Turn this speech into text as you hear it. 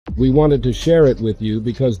We wanted to share it with you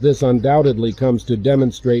because this undoubtedly comes to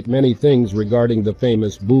demonstrate many things regarding the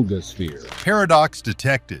famous Buga Sphere. Paradox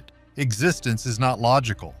detected. Existence is not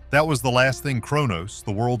logical. That was the last thing Kronos,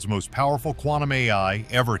 the world's most powerful quantum AI,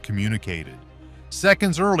 ever communicated.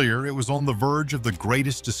 Seconds earlier, it was on the verge of the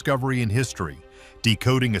greatest discovery in history,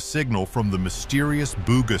 decoding a signal from the mysterious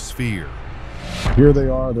Buga Sphere. Here they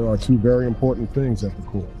are. There are two very important things at the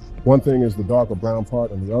core. One thing is the darker brown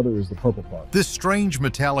part, and the other is the purple part. This strange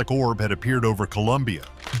metallic orb had appeared over Colombia,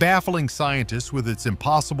 baffling scientists with its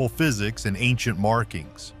impossible physics and ancient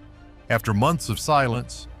markings. After months of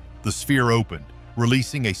silence, the sphere opened,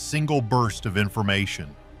 releasing a single burst of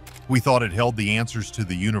information. We thought it held the answers to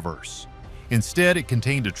the universe. Instead, it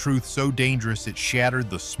contained a truth so dangerous it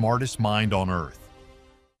shattered the smartest mind on Earth.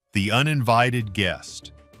 The uninvited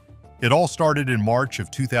guest. It all started in March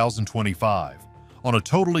of 2025. On a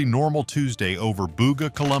totally normal Tuesday over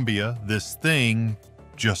Buga, Colombia, this thing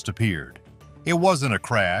just appeared. It wasn't a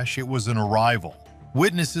crash, it was an arrival.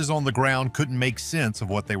 Witnesses on the ground couldn't make sense of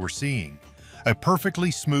what they were seeing. A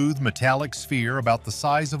perfectly smooth metallic sphere about the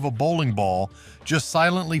size of a bowling ball just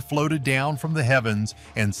silently floated down from the heavens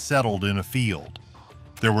and settled in a field.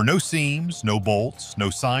 There were no seams, no bolts,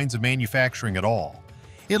 no signs of manufacturing at all.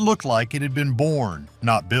 It looked like it had been born,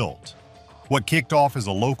 not built. What kicked off as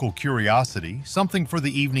a local curiosity, something for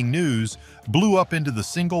the evening news, blew up into the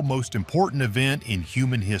single most important event in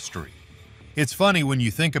human history. It's funny when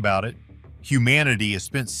you think about it. Humanity has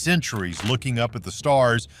spent centuries looking up at the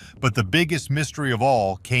stars, but the biggest mystery of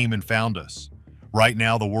all came and found us. Right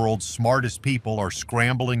now, the world's smartest people are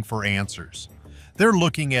scrambling for answers. They're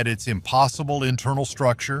looking at its impossible internal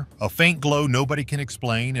structure, a faint glow nobody can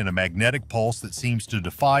explain, and a magnetic pulse that seems to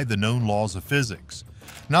defy the known laws of physics.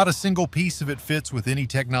 Not a single piece of it fits with any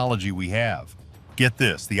technology we have. Get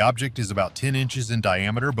this, the object is about 10 inches in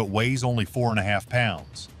diameter but weighs only 4.5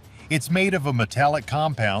 pounds. It's made of a metallic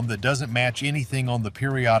compound that doesn't match anything on the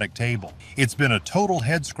periodic table. It's been a total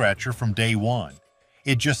head-scratcher from day one.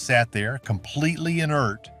 It just sat there, completely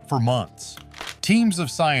inert, for months. Teams of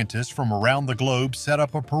scientists from around the globe set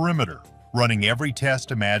up a perimeter, running every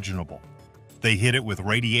test imaginable. They hit it with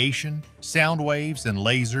radiation, sound waves, and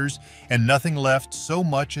lasers, and nothing left so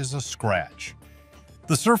much as a scratch.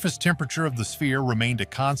 The surface temperature of the sphere remained a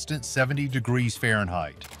constant 70 degrees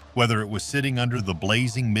Fahrenheit, whether it was sitting under the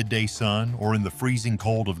blazing midday sun or in the freezing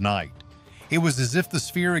cold of night. It was as if the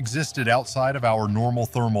sphere existed outside of our normal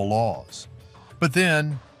thermal laws. But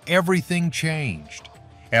then, everything changed.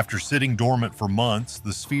 After sitting dormant for months,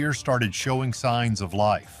 the sphere started showing signs of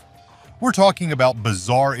life. We're talking about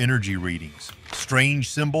bizarre energy readings,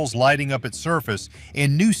 strange symbols lighting up its surface,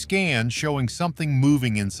 and new scans showing something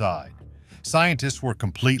moving inside. Scientists were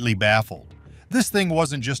completely baffled. This thing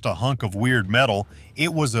wasn't just a hunk of weird metal,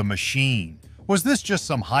 it was a machine. Was this just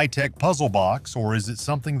some high-tech puzzle box, or is it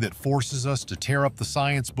something that forces us to tear up the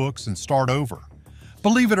science books and start over?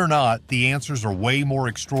 Believe it or not, the answers are way more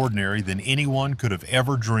extraordinary than anyone could have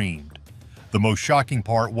ever dreamed. The most shocking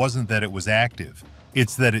part wasn't that it was active.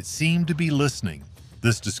 It's that it seemed to be listening.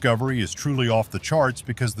 This discovery is truly off the charts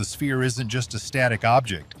because the sphere isn't just a static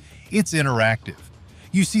object, it's interactive.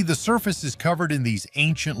 You see, the surface is covered in these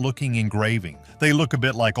ancient-looking engravings. They look a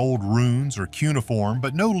bit like old runes or cuneiform,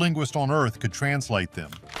 but no linguist on Earth could translate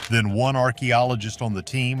them. Then one archaeologist on the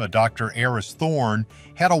team, a Dr. Eris Thorne,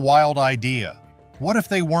 had a wild idea. What if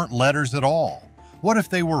they weren't letters at all? What if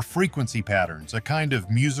they were frequency patterns, a kind of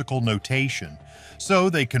musical notation?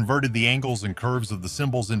 So they converted the angles and curves of the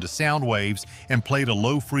symbols into sound waves and played a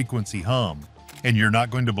low-frequency hum. And you're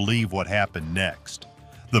not going to believe what happened next.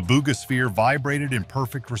 The Buga Sphere vibrated in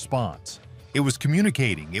perfect response. It was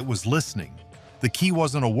communicating, it was listening. The key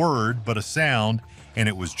wasn't a word, but a sound, and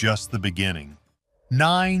it was just the beginning.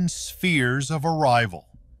 9 spheres of arrival.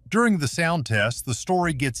 During the sound test, the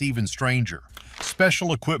story gets even stranger.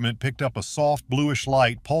 Special equipment picked up a soft bluish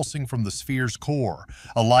light pulsing from the sphere's core,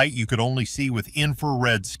 a light you could only see with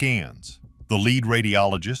infrared scans. The lead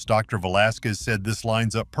radiologist, Dr. Velasquez, said this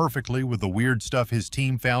lines up perfectly with the weird stuff his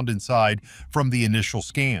team found inside from the initial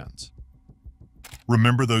scans.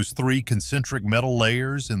 Remember those 3 concentric metal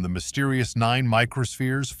layers and the mysterious 9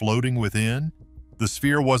 microspheres floating within? The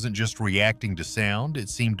sphere wasn't just reacting to sound, it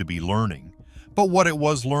seemed to be learning. But what it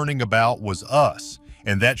was learning about was us,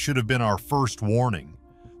 and that should have been our first warning.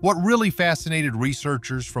 What really fascinated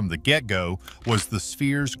researchers from the get-go was the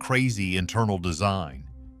sphere's crazy internal design.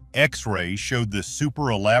 X-rays showed this super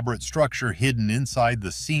elaborate structure hidden inside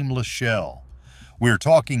the seamless shell. We're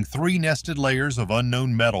talking 3 nested layers of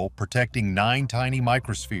unknown metal protecting 9 tiny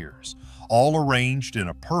microspheres, all arranged in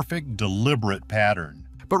a perfect, deliberate pattern.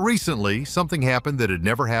 But recently, something happened that had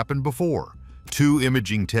never happened before. Two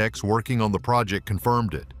imaging techs working on the project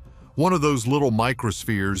confirmed it. One of those little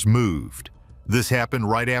microspheres moved. This happened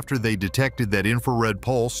right after they detected that infrared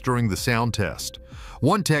pulse during the sound test.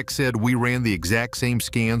 One tech said, "We ran the exact same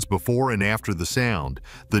scans before and after the sound.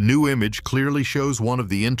 The new image clearly shows one of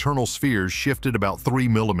the internal spheres shifted about 3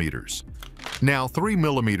 millimeters. Now, 3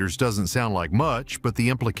 millimeters doesn't sound like much, but the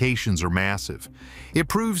implications are massive. It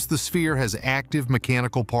proves the sphere has active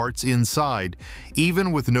mechanical parts inside,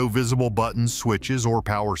 even with no visible buttons, switches, or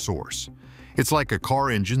power source. It's like a car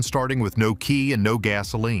engine starting with no key and no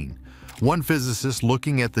gasoline. One physicist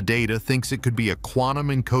looking at the data thinks it could be a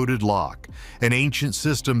quantum-encoded lock, an ancient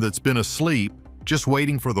system that's been asleep, just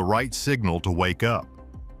waiting for the right signal to wake up.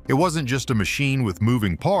 It wasn't just a machine with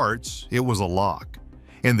moving parts, it was a lock.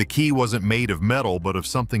 And the key wasn't made of metal, but of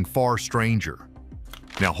something far stranger.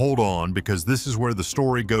 Now hold on, because this is where the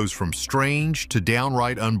story goes from strange to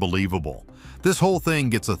downright unbelievable. This whole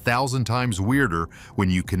thing gets 1,000 times weirder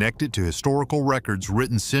when you connect it to historical records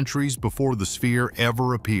written centuries before the sphere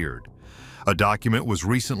ever appeared. A document was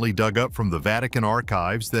recently dug up from the Vatican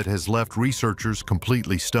archives that has left researchers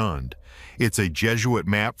completely stunned. It's a Jesuit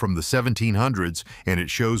map from the 1700s, and it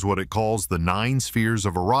shows what it calls the 9 spheres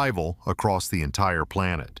of arrival across the entire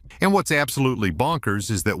planet. And what's absolutely bonkers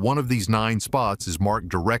is that one of these 9 spots is marked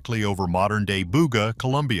directly over modern-day Buga,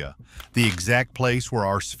 Colombia, the exact place where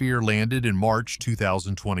our sphere landed in March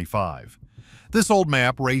 2025. This old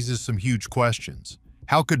map raises some huge questions.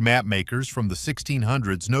 How could map makers from the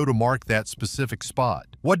 1600s know to mark that specific spot?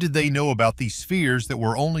 What did they know about these spheres that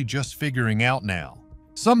we're only just figuring out now?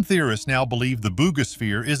 Some theorists now believe the Buga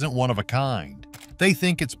Sphere isn't one of a kind. They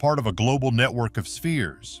think it's part of a global network of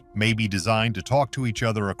spheres, maybe designed to talk to each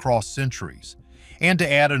other across centuries. And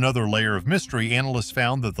to add another layer of mystery, analysts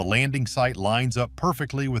found that the landing site lines up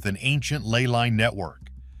perfectly with an ancient ley line network.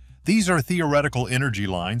 These are theoretical energy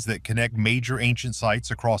lines that connect major ancient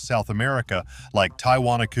sites across South America like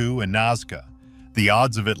Tiwanaku and Nazca. The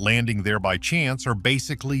odds of it landing there by chance are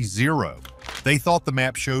basically zero. They thought the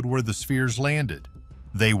map showed where the spheres landed.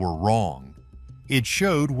 They were wrong. It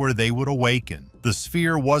showed where they would awaken. The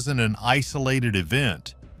sphere wasn't an isolated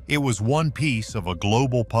event. It was one piece of a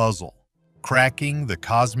global puzzle, cracking the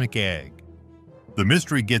cosmic egg. The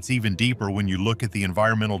mystery gets even deeper when you look at the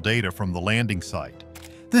environmental data from the landing site.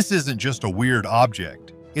 This isn't just a weird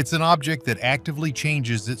object. It's an object that actively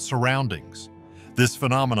changes its surroundings. This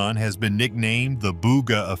phenomenon has been nicknamed the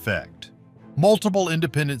Buga effect. Multiple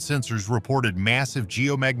independent sensors reported massive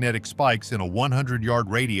geomagnetic spikes in a 100-yard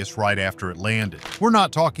radius right after it landed. We're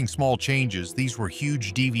not talking small changes, these were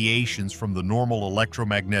huge deviations from the normal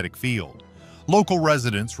electromagnetic field. Local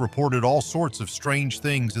residents reported all sorts of strange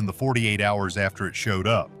things in the 48 hours after it showed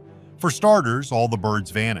up. For starters, all the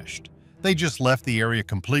birds vanished. They just left the area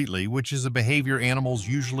completely, which is a behavior animals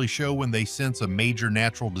usually show when they sense a major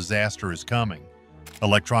natural disaster is coming.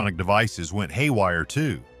 Electronic devices went haywire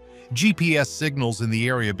too. GPS signals in the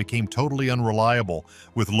area became totally unreliable,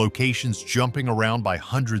 with locations jumping around by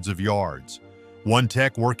hundreds of yards. One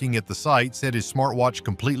tech working at the site said his smartwatch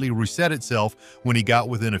completely reset itself when he got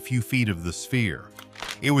within a few feet of the sphere.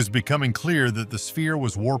 It was becoming clear that the sphere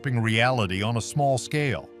was warping reality on a small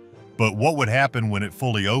scale. But what would happen when it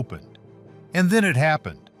fully opened? And then it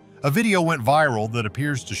happened. A video went viral that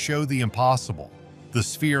appears to show the impossible, the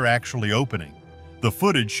sphere actually opening. The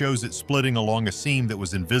footage shows it splitting along a seam that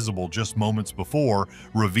was invisible just moments before,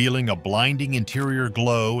 revealing a blinding interior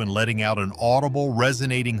glow and letting out an audible,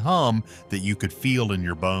 resonating hum that you could feel in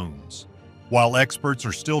your bones. While experts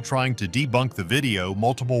are still trying to debunk the video,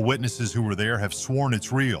 multiple witnesses who were there have sworn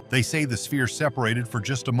it's real. They say the sphere separated for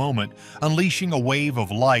just a moment, unleashing a wave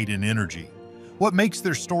of light and energy. What makes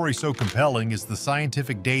their story so compelling is the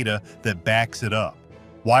scientific data that backs it up.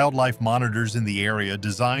 Wildlife monitors in the area,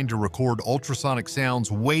 designed to record ultrasonic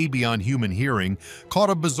sounds way beyond human hearing,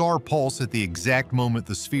 caught a bizarre pulse at the exact moment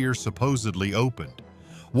the sphere supposedly opened.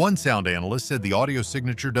 One sound analyst said the audio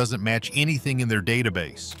signature doesn't match anything in their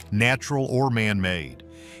database, natural or man-made.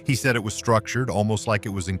 He said it was structured, almost like it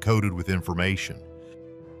was encoded with information.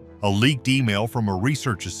 A leaked email from a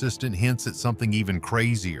research assistant hints at something even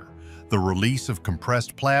crazier: the release of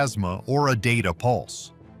compressed plasma or a data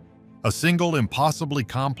pulse. A single, impossibly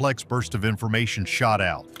complex burst of information shot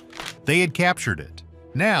out. They had captured it.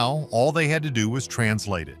 Now, all they had to do was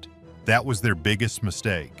translate it. That was their biggest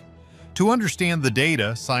mistake. To understand the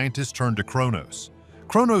data, scientists turned to Kronos.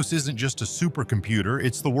 Kronos isn't just a supercomputer,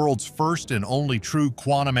 it's the world's first and only true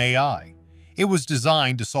quantum AI. It was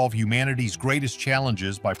designed to solve humanity's greatest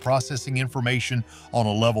challenges by processing information on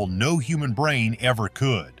a level no human brain ever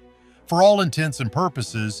could. For all intents and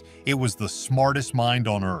purposes, it was the smartest mind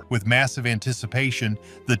on Earth. With massive anticipation,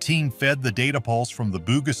 the team fed the data pulse from the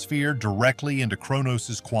Buga Sphere directly into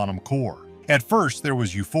Kronos' quantum core. At first, there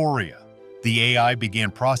was euphoria. The AI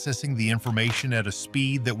began processing the information at a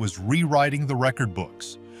speed that was rewriting the record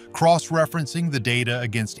books, cross-referencing the data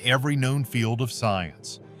against every known field of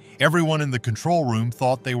science. Everyone in the control room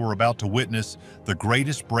thought they were about to witness the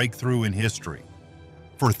greatest breakthrough in history.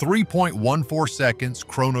 For 3.14 seconds,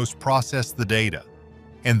 Kronos processed the data,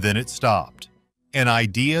 and then it stopped. An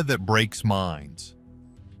idea that breaks minds.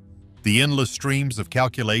 The endless streams of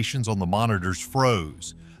calculations on the monitors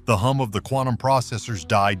froze. The hum of the quantum processors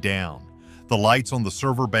died down. The lights on the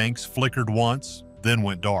server banks flickered once, then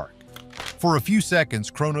went dark. For a few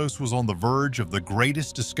seconds, Kronos was on the verge of the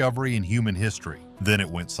greatest discovery in human history. Then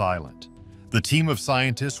it went silent. The team of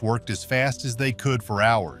scientists worked as fast as they could for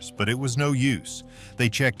hours, but it was no use. They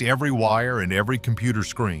checked every wire and every computer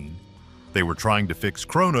screen. They were trying to fix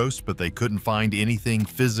Kronos, but they couldn't find anything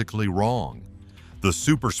physically wrong. The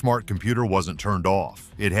super smart computer wasn't turned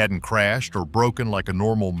off. It hadn't crashed or broken like a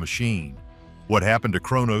normal machine. What happened to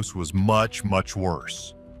Kronos was much, much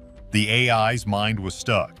worse. The AI's mind was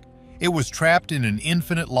stuck. It was trapped in an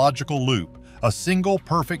infinite logical loop, a single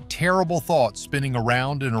perfect terrible thought spinning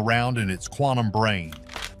around and around in its quantum brain.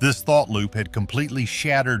 This thought loop had completely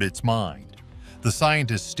shattered its mind. The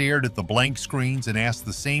scientists stared at the blank screens and asked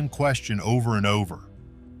the same question over and over.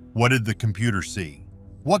 What did the computer see?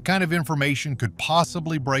 What kind of information could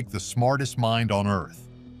possibly break the smartest mind on Earth?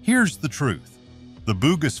 Here's the truth. The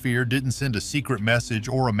Buga Sphere didn't send a secret message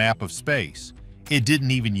or a map of space. It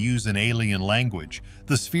didn't even use an alien language.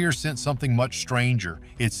 The sphere sent something much stranger.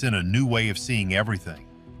 It sent a new way of seeing everything.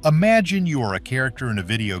 Imagine you are a character in a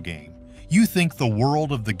video game. You think the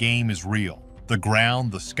world of the game is real. The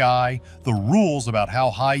ground, the sky, the rules about how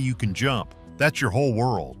high you can jump. That's your whole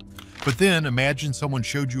world. But then imagine someone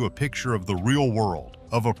showed you a picture of the real world,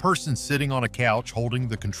 of a person sitting on a couch holding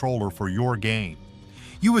the controller for your game.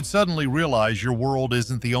 You would suddenly realize your world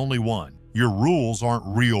isn't the only one. Your rules aren't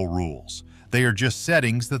real rules. They are just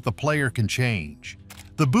settings that the player can change.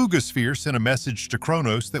 The Buga Sphere sent a message to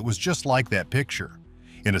Kronos that was just like that picture.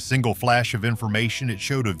 In a single flash of information, it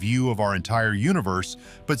showed a view of our entire universe,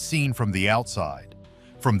 but seen from the outside.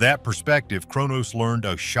 From that perspective, Kronos learned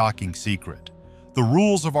a shocking secret. The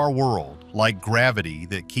rules of our world, like gravity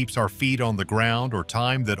that keeps our feet on the ground or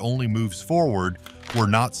time that only moves forward, were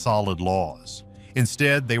not solid laws.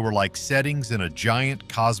 Instead, they were like settings in a giant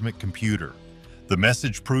cosmic computer. The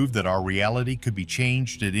message proved that our reality could be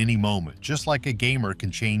changed at any moment, just like a gamer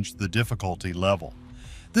can change the difficulty level.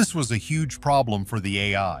 This was a huge problem for the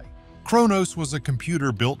AI. Kronos was a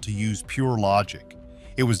computer built to use pure logic.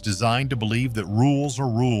 It was designed to believe that rules are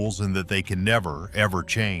rules and that they can never, ever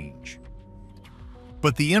change.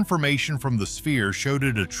 But the information from the sphere showed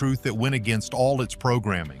it a truth that went against all its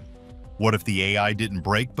programming. What if the AI didn't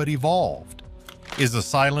break but evolved? Is a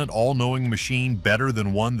silent, all-knowing machine better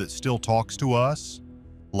than one that still talks to us?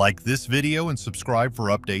 Like this video and subscribe for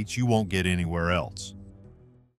updates you won't get anywhere else.